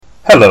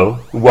Hello,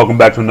 and welcome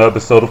back to another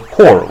episode of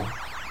Quarrel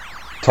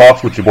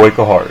Talks with your boy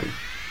Kahari.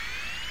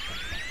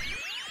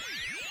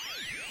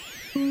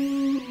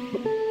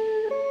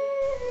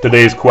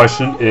 Today's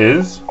question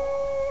is,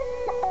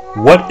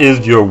 what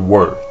is your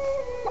worth?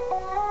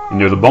 And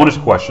there's a bonus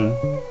question,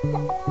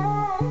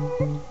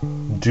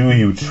 do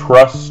you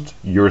trust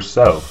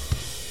yourself?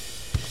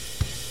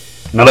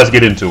 Now let's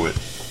get into it.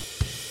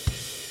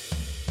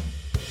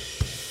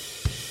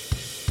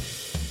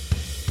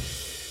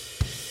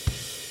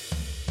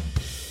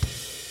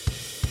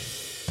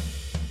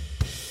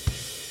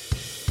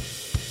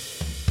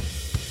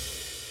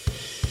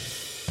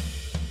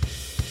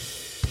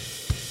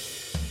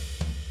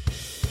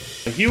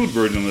 A healed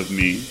version of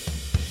me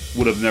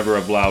would have never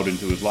allowed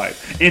into his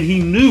life. And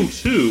he knew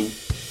too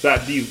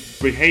that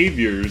these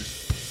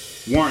behaviors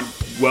weren't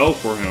well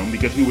for him,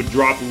 because he would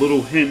drop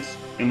little hints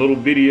and little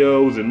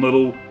videos and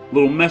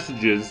little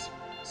messages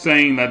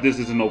saying that this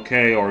isn't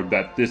okay or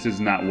that this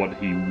is not what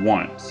he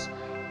wants.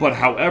 But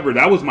however,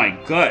 that was my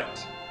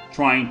gut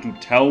trying to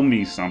tell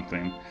me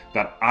something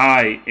that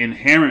I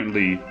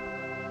inherently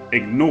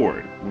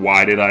ignored.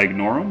 Why did I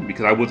ignore him?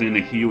 Because I wasn't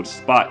in a healed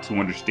spot to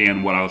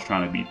understand what I was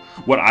trying to be,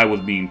 what I was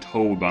being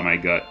told by my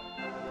gut.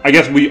 I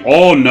guess we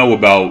all know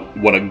about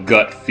what a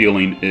gut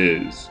feeling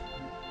is.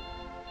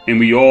 And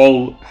we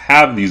all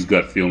have these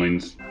gut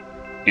feelings.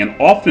 And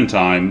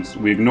oftentimes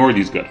we ignore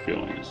these gut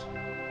feelings.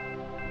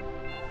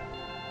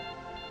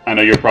 I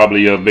know you're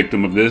probably a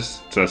victim of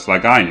this, just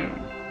like I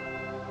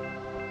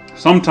am.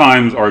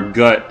 Sometimes our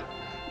gut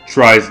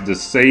tries to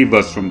save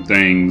us from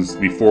things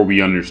before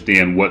we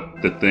understand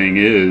what the thing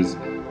is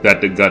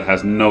that the gut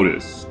has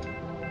noticed.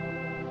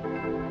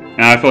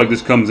 And I feel like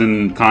this comes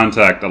in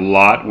contact a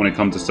lot when it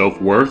comes to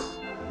self-worth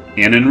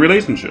and in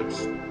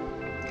relationships.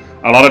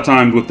 A lot of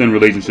times within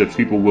relationships,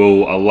 people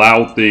will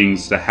allow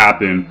things to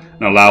happen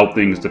and allow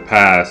things to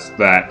pass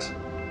that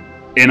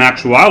in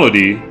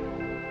actuality,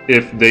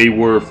 if they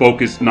were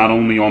focused not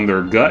only on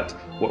their gut,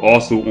 but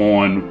also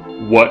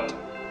on what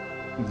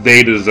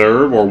they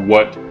deserve or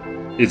what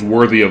is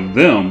worthy of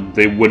them,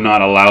 they would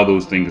not allow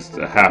those things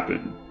to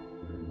happen.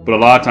 But a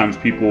lot of times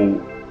people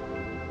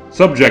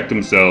subject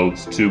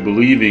themselves to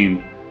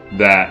believing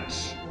that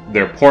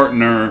their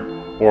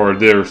partner or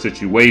their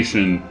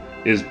situation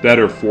is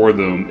better for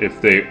them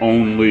if they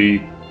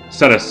only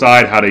set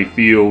aside how they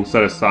feel,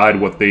 set aside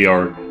what they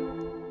are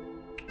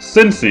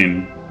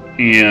sensing,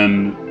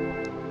 and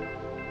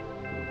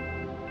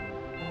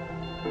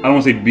I don't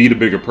want to say be the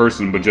bigger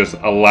person, but just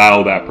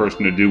allow that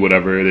person to do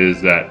whatever it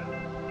is that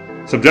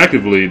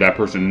subjectively that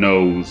person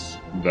knows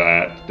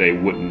that they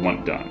wouldn't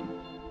want done.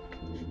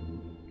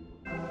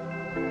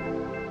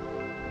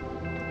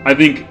 I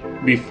think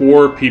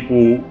before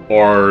people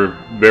are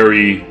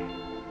very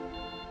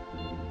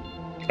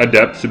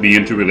adept to be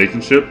into a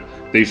relationship,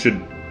 they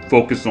should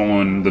focus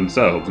on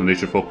themselves and they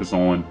should focus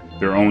on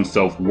their own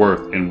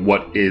self-worth and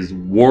what is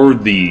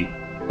worthy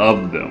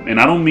of them. And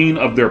I don't mean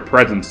of their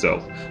present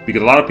self,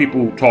 because a lot of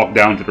people talk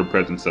down to their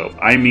present self.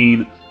 I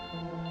mean,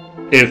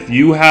 if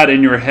you had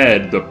in your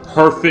head the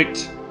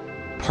perfect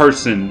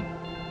person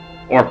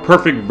or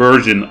perfect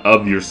version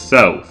of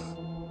yourself,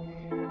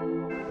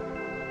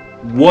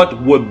 what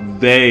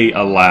would they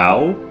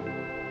allow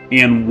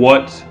and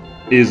what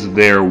is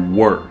their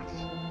worth?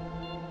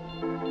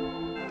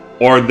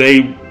 Are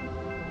they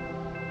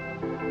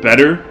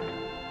better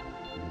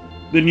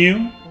than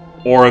you?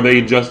 Or are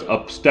they just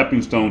a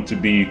stepping stone to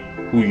be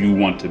who you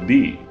want to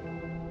be?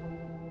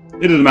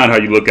 It doesn't matter how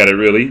you look at it,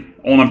 really.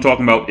 All I'm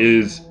talking about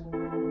is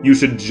you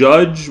should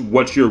judge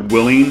what you're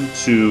willing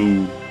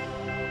to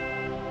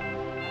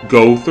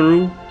go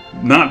through,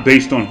 not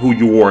based on who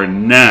you are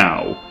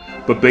now,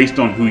 but based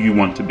on who you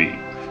want to be.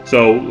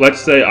 So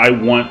let's say I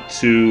want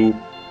to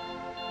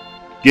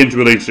get into a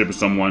relationship with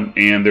someone,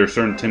 and there are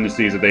certain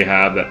tendencies that they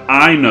have that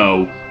I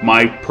know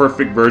my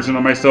perfect version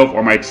of myself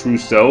or my true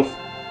self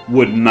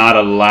would not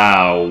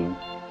allow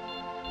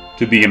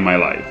to be in my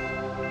life.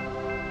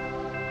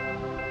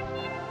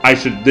 I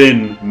should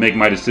then make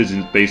my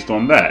decisions based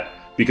on that.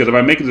 Because if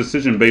I make a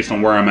decision based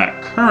on where I'm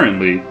at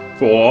currently,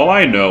 for all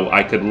I know,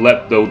 I could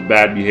let those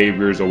bad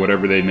behaviors or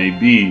whatever they may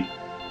be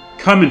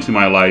come into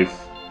my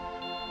life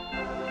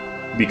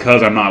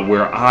because I'm not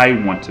where I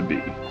want to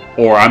be.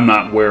 Or I'm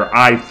not where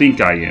I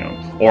think I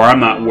am. Or I'm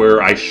not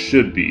where I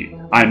should be.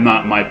 I'm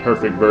not my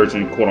perfect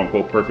version, quote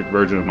unquote, perfect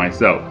version of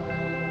myself.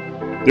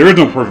 There is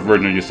no perfect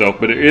version of yourself,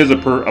 but there is a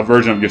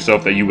version of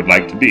yourself that you would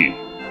like to be.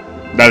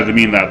 That doesn't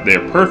mean that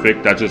they're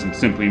perfect. That just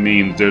simply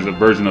means there's a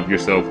version of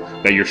yourself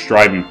that you're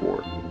striving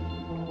for.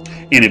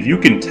 And if you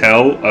can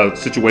tell a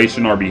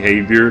situation or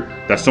behavior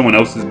that someone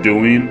else is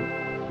doing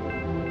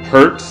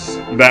hurts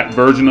that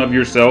version of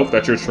yourself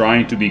that you're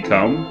trying to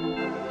become,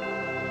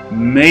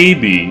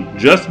 maybe,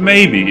 just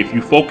maybe, if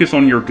you focus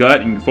on your gut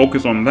and you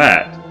focus on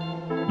that,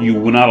 you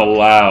will not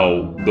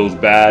allow those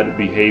bad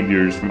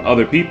behaviors from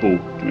other people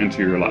to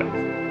enter your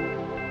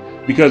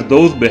life. Because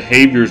those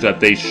behaviors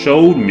that they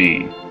showed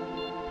me,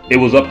 it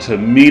was up to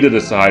me to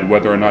decide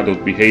whether or not those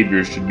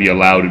behaviors should be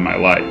allowed in my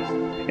life.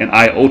 And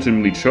I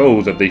ultimately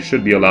chose that they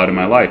should be allowed in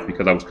my life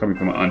because I was coming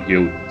from an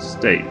unhealed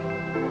state.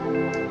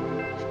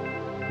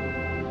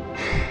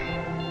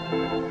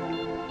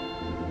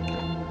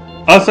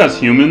 Us as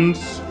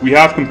humans, we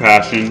have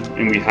compassion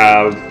and we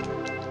have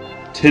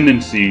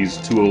tendencies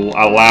to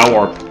allow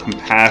our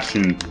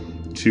compassion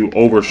to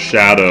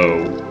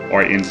overshadow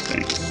our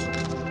instincts.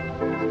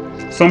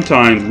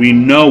 Sometimes we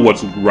know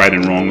what's right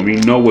and wrong, and we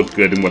know what's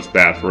good and what's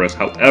bad for us.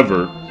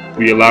 However,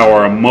 we allow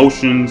our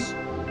emotions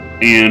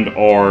and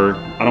our,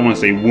 I don't want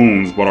to say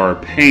wounds, but our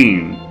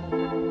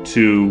pain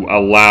to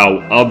allow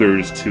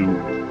others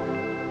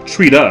to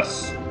treat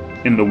us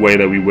in the way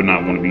that we would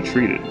not want to be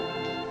treated.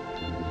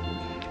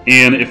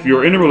 And if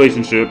you're in a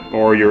relationship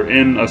or you're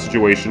in a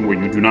situation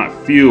where you do not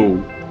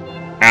feel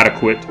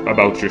adequate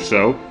about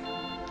yourself,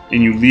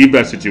 and you leave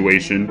that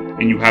situation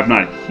and you have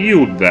not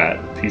healed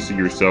that piece of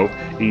yourself,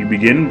 and you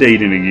begin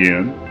dating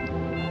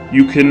again,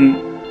 you can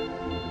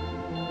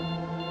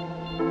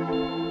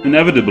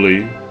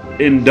inevitably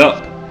end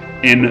up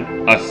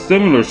in a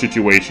similar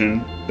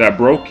situation that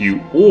broke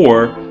you,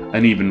 or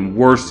an even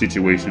worse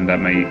situation that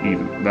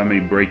may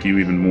break you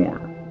even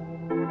more.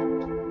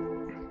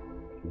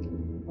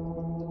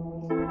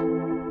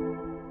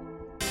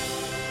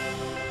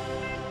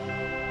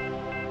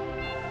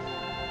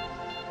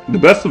 The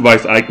best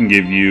advice I can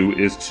give you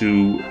is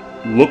to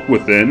look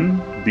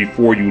within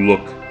before you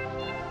look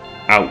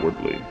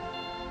outwardly.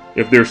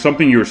 If there's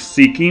something you're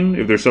seeking,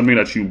 if there's something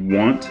that you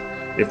want,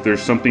 if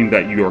there's something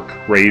that you're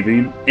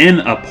craving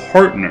in a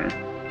partner,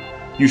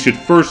 you should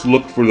first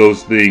look for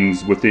those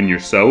things within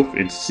yourself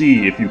and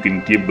see if you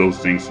can give those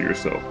things to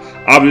yourself.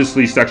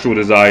 Obviously, sexual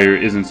desire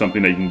isn't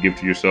something that you can give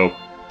to yourself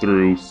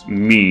through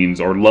means,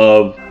 or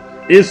love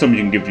is something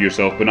you can give to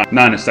yourself, but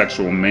not in a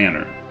sexual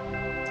manner.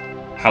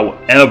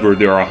 However,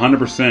 there are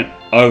 100%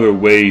 other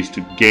ways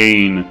to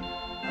gain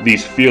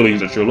these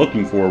feelings that you're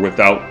looking for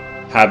without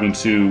having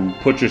to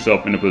put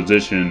yourself in a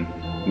position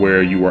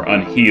where you are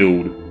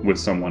unhealed with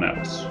someone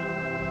else.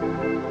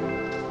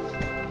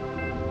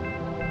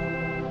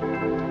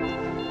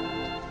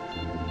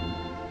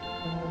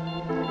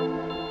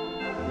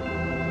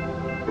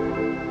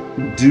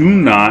 Do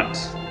not,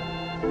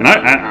 and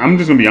I'm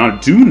just going to be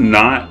honest, do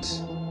not,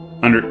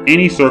 under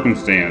any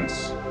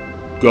circumstance,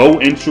 go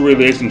into a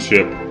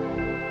relationship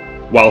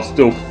while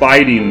still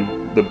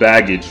fighting the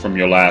baggage from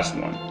your last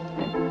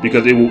one,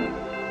 because it will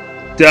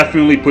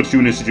definitely put you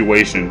in a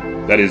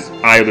situation that is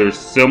either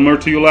similar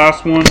to your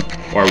last one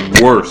or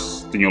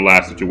worse than your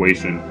last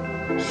situation,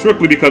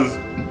 strictly because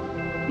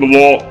the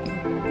law,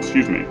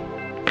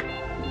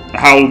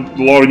 how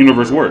the law of the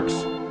universe works.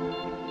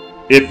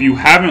 If you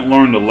haven't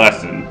learned a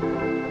lesson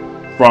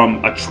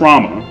from a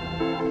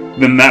trauma,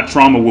 then that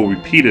trauma will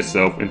repeat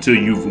itself until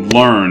you've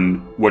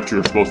learned what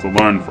you're supposed to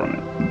learn from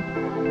it.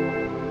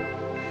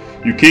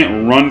 You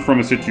can't run from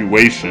a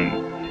situation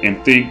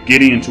and think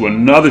getting into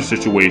another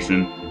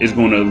situation is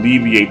going to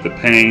alleviate the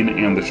pain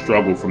and the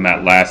struggle from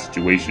that last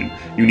situation.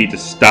 You need to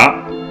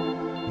stop,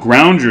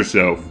 ground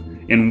yourself,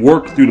 and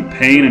work through the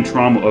pain and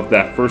trauma of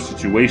that first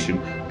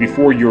situation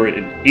before you're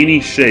in any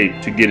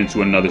shape to get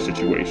into another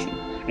situation.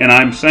 And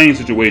I'm saying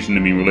situation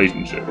to mean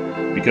relationship,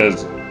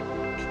 because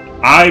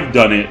I've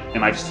done it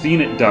and I've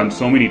seen it done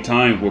so many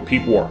times where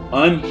people are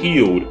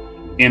unhealed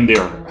and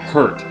they're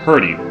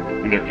hurting,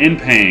 and they're in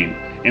pain,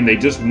 and they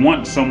just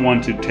want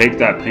someone to take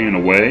that pain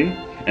away,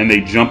 and they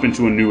jump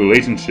into a new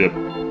relationship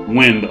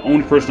when the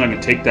only person that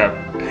can take that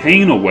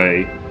pain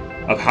away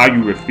of how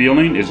you were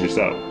feeling is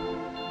yourself.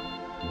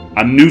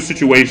 A new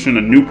situation,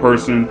 a new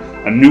person,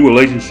 a new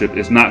relationship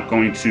is not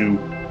going to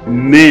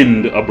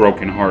mend a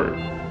broken heart.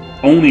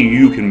 Only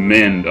you can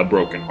mend a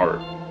broken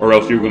heart, or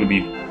else you're going to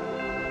be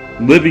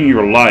living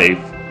your life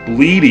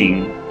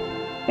bleeding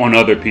on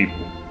other people.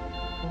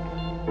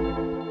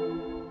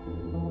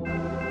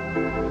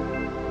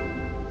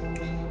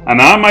 And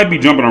I might be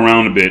jumping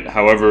around a bit,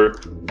 however,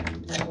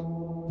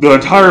 the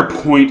entire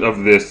point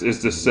of this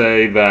is to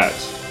say that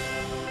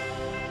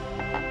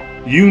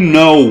you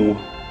know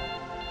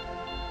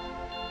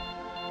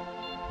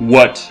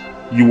what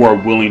you are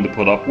willing to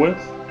put up with,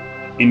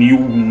 and you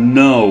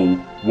know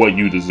what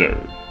you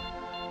deserve.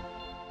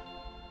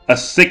 A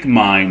sick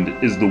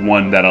mind is the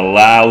one that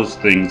allows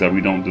things that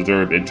we don't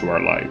deserve into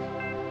our life.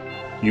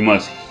 You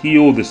must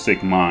heal the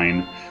sick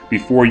mind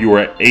before you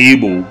are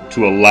able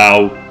to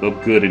allow the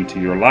good into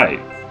your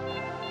life.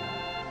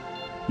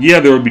 Yeah,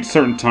 there will be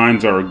certain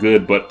times that are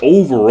good, but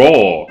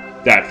overall,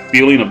 that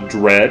feeling of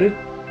dread,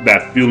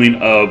 that feeling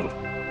of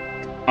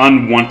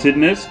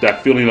unwantedness,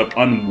 that feeling of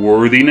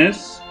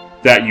unworthiness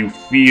that you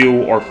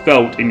feel or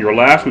felt in your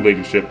last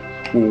relationship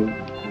will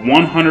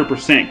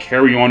 100%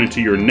 carry on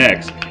into your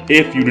next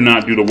if you do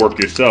not do the work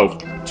yourself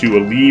to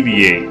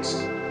alleviate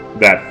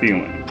that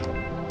feeling.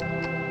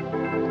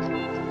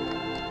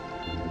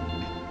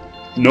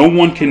 No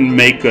one can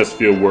make us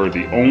feel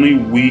worthy. Only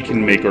we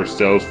can make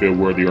ourselves feel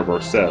worthy of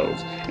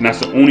ourselves. And that's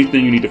the only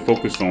thing you need to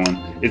focus on,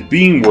 is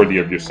being worthy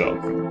of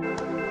yourself.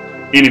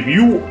 And if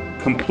you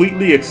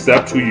completely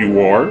accept who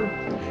you are,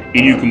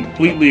 and you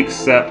completely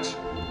accept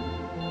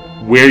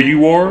where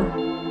you are,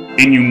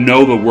 and you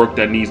know the work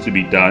that needs to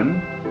be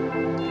done,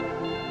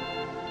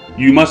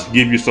 you must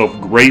give yourself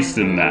grace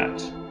in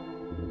that.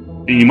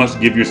 And you must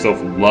give yourself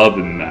love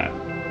in that.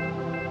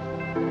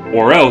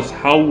 Or else,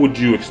 how would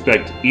you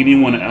expect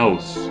anyone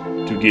else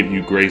to give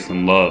you grace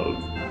and love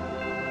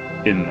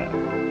in that?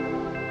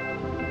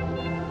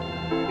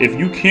 If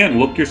you can't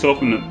look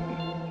yourself in the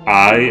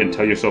eye and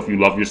tell yourself you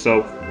love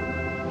yourself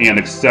and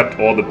accept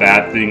all the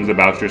bad things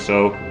about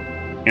yourself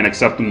and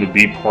accept them to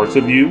be parts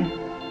of you,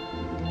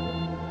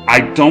 I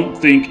don't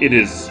think it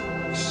is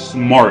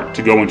smart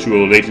to go into a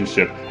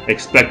relationship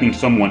expecting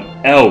someone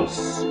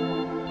else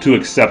to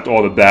accept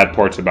all the bad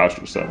parts about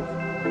yourself,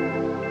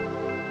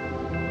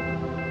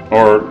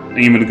 or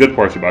even the good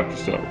parts about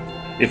yourself,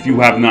 if you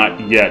have not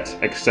yet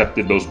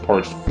accepted those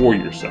parts for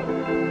yourself.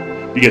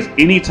 Because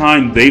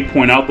anytime they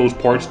point out those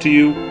parts to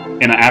you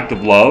in an act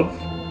of love,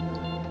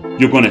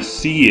 you're going to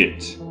see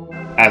it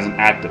as an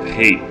act of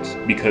hate,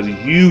 because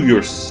you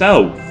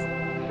yourself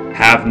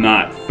have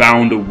not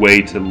found a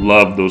way to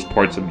love those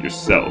parts of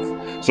yourself.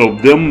 So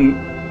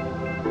them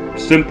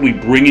simply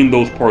bringing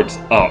those parts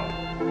up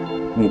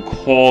will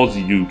cause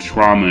you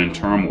trauma and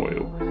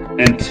turmoil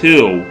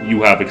until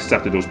you have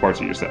accepted those parts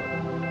of yourself.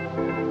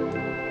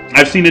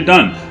 I've seen it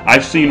done.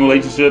 I've seen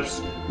relationships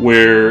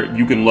where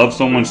you can love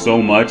someone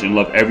so much and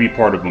love every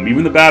part of them,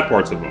 even the bad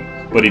parts of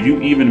them. But if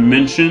you even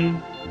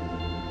mention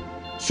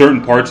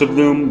certain parts of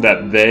them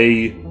that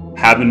they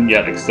haven't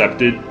yet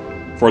accepted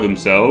for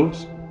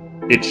themselves,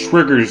 it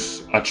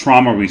triggers a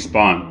trauma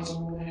response.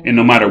 And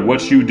no matter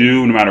what you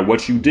do, no matter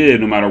what you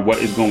did, no matter what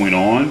is going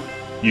on,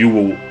 you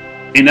will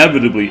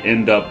inevitably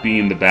end up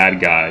being the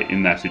bad guy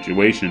in that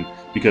situation,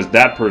 because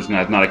that person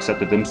has not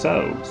accepted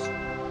themselves,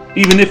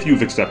 even if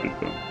you've accepted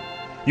them.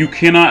 You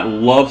cannot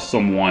love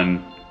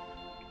someone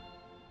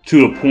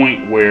to a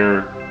point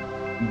where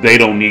they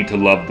don't need to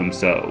love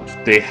themselves.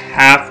 They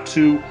have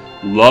to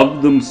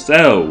love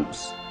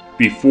themselves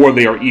before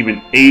they are even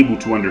able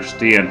to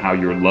understand how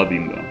you're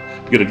loving them.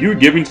 Because if you're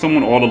giving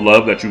someone all the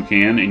love that you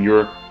can and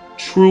you're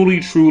truly,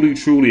 truly,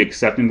 truly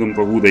accepting them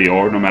for who they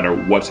are, no matter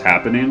what's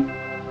happening,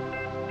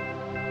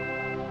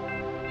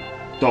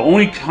 the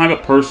only kind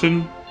of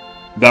person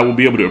that will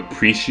be able to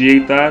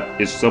appreciate that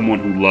is someone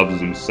who loves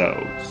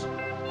themselves.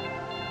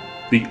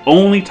 The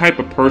only type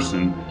of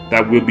person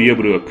that will be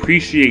able to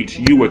appreciate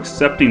you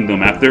accepting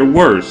them at their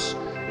worst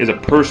is a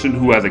person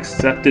who has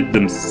accepted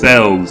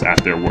themselves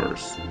at their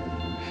worst.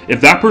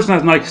 If that person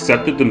has not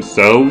accepted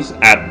themselves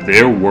at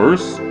their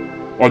worst,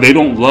 or they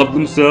don't love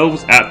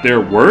themselves at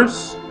their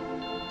worst,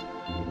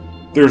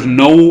 there's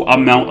no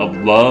amount of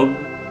love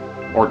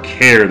or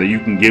care that you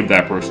can give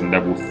that person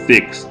that will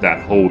fix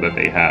that hole that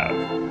they have.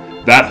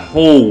 That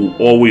hole will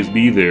always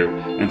be there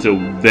until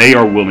they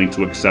are willing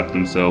to accept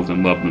themselves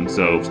and love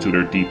themselves to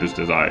their deepest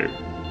desire.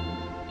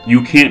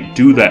 You can't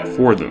do that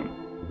for them.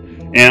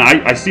 And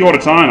I see all the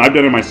time, I've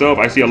done it myself,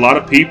 I see a lot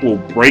of people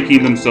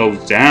breaking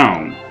themselves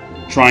down,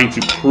 trying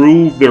to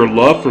prove their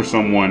love for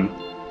someone,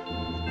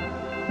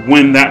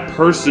 when that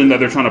person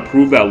that they're trying to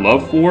prove that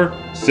love for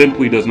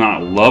simply does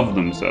not love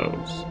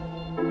themselves,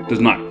 does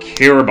not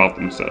care about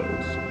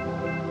themselves.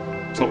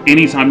 So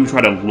anytime you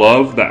try to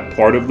love that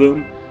part of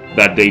them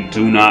that they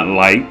do not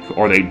like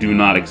or they do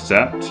not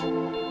accept,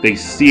 they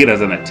see it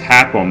as an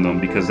attack on them,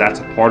 because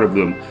that's a part of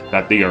them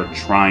that they are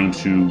trying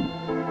to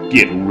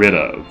get rid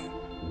of,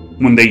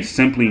 when they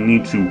simply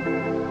need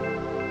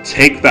to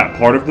take that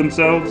part of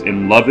themselves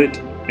and love it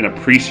and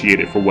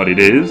appreciate it for what it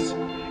is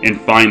and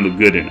find the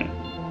good in it.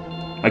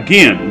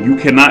 Again, you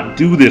cannot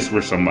do this for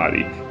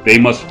somebody. They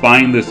must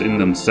find this in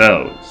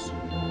themselves.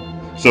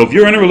 So if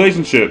you're in a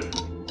relationship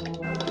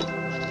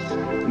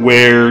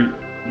where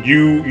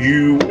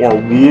you are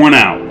worn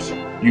out,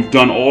 you've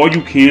done all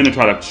you can to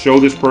try to show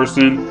this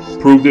person,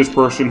 prove this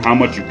person how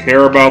much you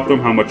care about them,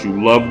 how much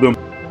you love them,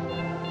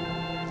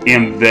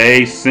 and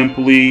they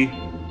simply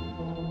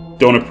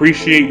don't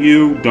appreciate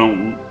you,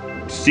 don't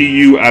see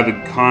you as the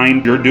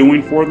kind you're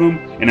doing for them,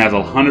 and has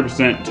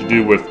 100% to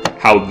do with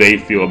how they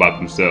feel about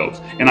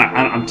themselves. And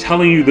I'm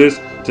telling you this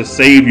to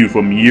save you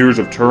from years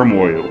of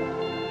turmoil.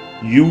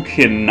 You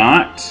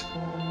cannot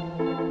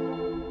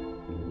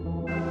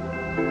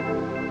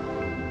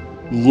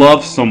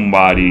love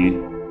somebody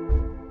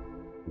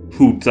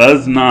who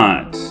does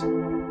not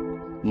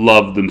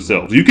love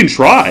themselves. You can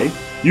try.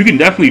 You can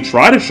definitely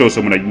try to show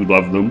someone that you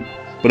love them.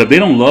 But if they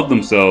don't love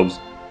themselves,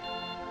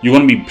 you're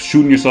going to be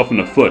shooting yourself in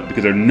the foot,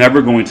 because they're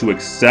never going to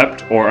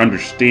accept or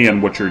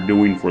understand what you're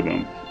doing for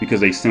them, because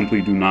they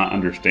simply do not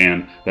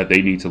understand that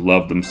they need to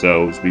love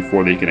themselves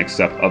before they can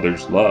accept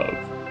others' love.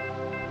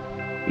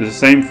 It's the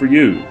same for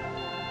you.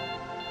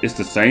 It's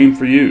the same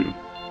for you.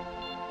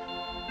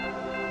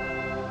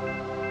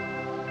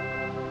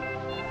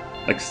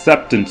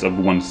 Acceptance of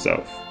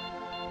oneself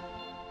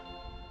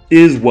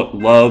is what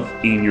love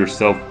in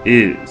yourself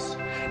is.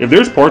 If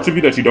there's parts of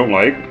you that you don't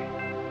like,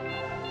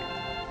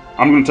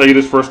 I'm going to tell you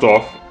this first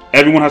off.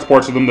 Everyone has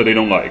parts of them that they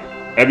don't like.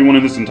 Everyone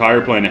in this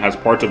entire planet has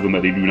parts of them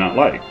that they do not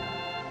like.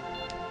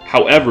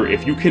 However,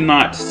 if you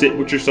cannot sit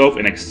with yourself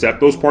and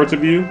accept those parts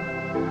of you,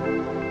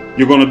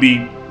 you're going to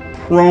be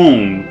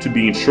prone to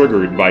being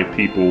triggered by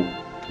people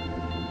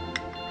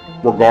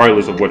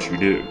regardless of what you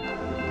do.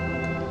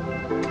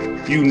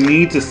 You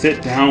need to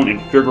sit down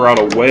and figure out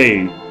a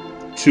way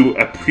to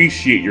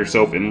appreciate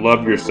yourself and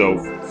love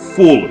yourself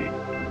fully,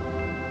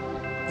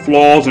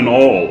 flaws and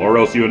all, or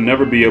else you'll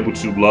never be able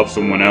to love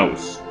someone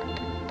else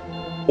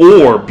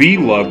or be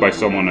loved by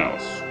someone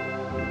else.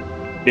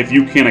 If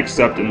you can't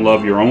accept and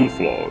love your own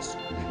flaws,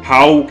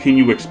 how can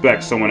you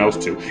expect someone else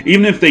to?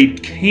 Even if they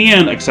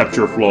can accept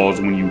your flaws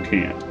when you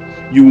can't,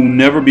 you will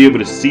never be able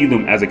to see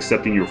them as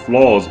accepting your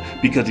flaws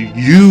because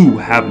you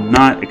have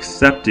not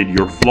accepted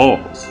your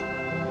flaws.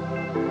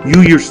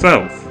 You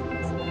yourself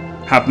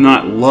have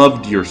not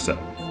loved yourself.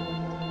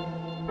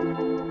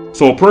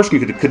 So a person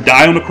could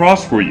die on the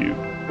cross for you.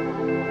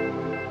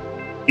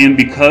 And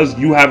because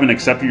you haven't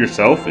accepted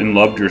yourself and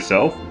loved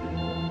yourself,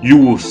 you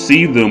will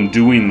see them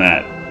doing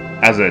that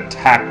as an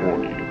attack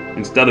on you,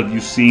 instead of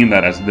you seeing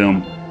that as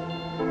them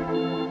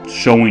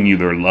showing you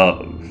their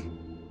love.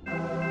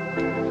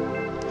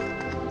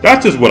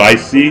 That's just what I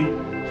see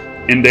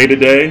in day to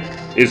day.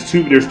 There's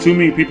too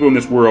many people in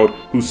this world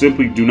who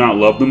simply do not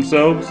love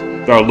themselves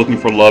that are looking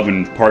for love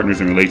in partners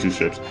and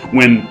relationships,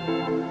 when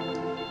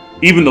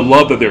even the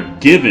love that they're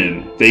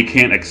given they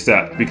can't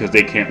accept because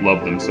they can't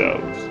love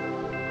themselves.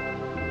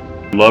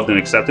 Loved and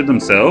accepted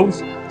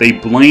themselves, they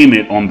blame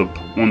it on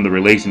the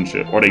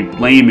relationship, or they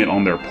blame it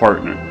on their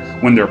partner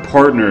when their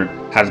partner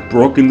has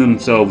broken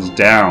themselves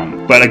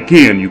down. But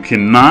again, you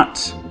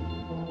cannot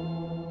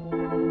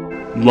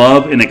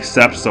love and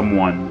accept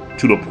someone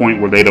to the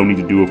point where they don't need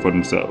to do it for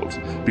themselves,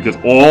 because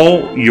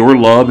all your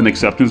love and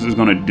acceptance is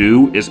going to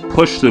do is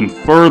push them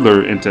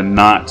further into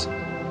not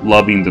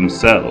loving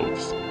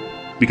themselves,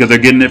 because they're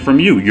getting it from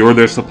you. You're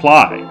their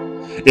supply.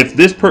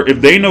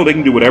 If they know they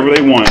can do whatever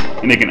they want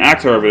and they can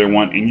act however they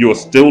want, and you'll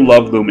still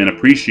love them and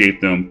appreciate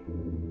them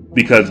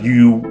because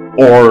you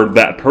are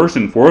that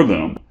person for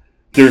them,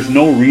 there's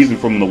no reason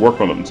for them to work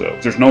on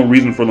themselves. There's no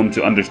reason for them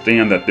to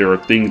understand that there are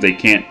things they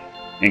can't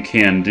and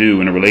can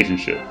do in a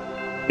relationship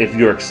if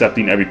you're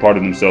accepting every part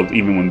of themselves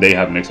even when they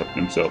haven't accepted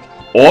themselves.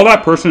 All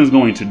that person is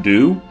going to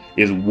do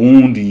is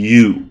wound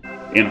you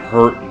and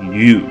hurt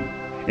you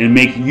and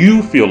make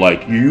you feel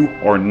like you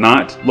are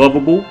not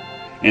lovable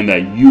and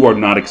that you are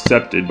not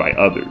accepted by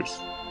others,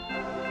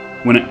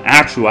 when in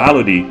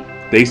actuality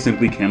they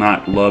simply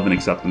cannot love and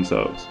accept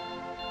themselves.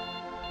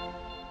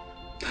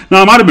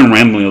 Now, I might have been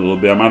rambling a little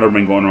bit, I might have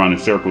been going around in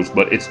circles,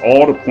 but it's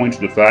all to point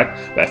to the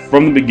fact that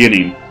from the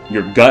beginning,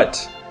 your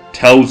gut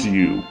tells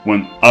you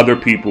when other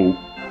people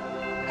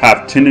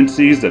have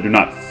tendencies that do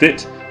not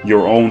fit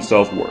your own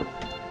self-worth.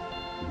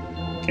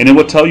 And it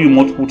will tell you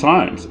multiple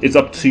times. It's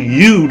up to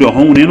you to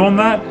hone in on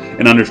that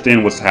and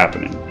understand what's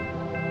happening.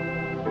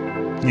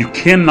 You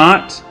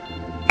cannot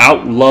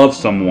outlove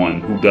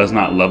someone who does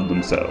not love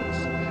themselves.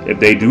 If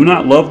they do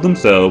not love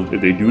themselves,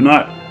 if they do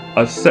not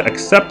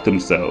accept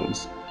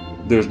themselves,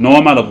 there's no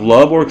amount of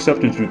love or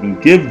acceptance you can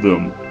give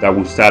them that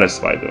will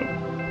satisfy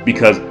them,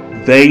 because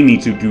they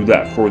need to do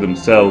that for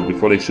themselves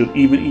before they should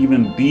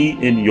even be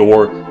in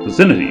your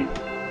vicinity.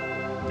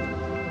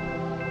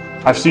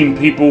 I've seen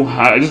people,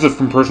 this is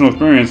from personal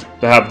experience,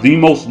 that have the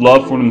most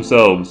love for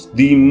themselves,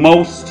 the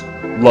most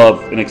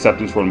love and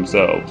acceptance for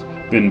themselves,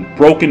 been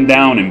broken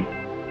down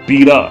and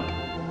beat up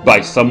by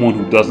someone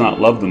who does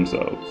not love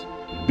themselves,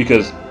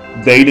 because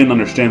they didn't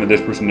understand that this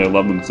person didn't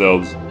love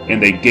themselves,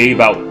 and they gave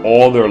out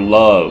all their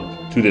love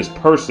to this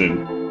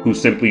person who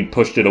simply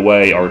pushed it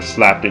away or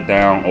slapped it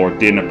down or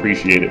didn't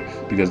appreciate it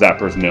because that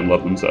person didn't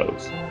love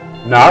themselves.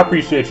 Now, I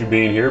appreciate you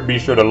being here. Be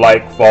sure to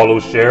like, follow,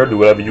 share, do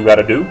whatever you got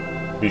to do.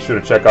 Be sure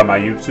to check out my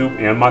YouTube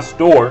and my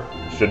store.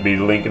 Should be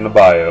the link in the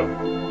bio.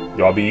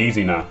 Y'all be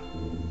easy now.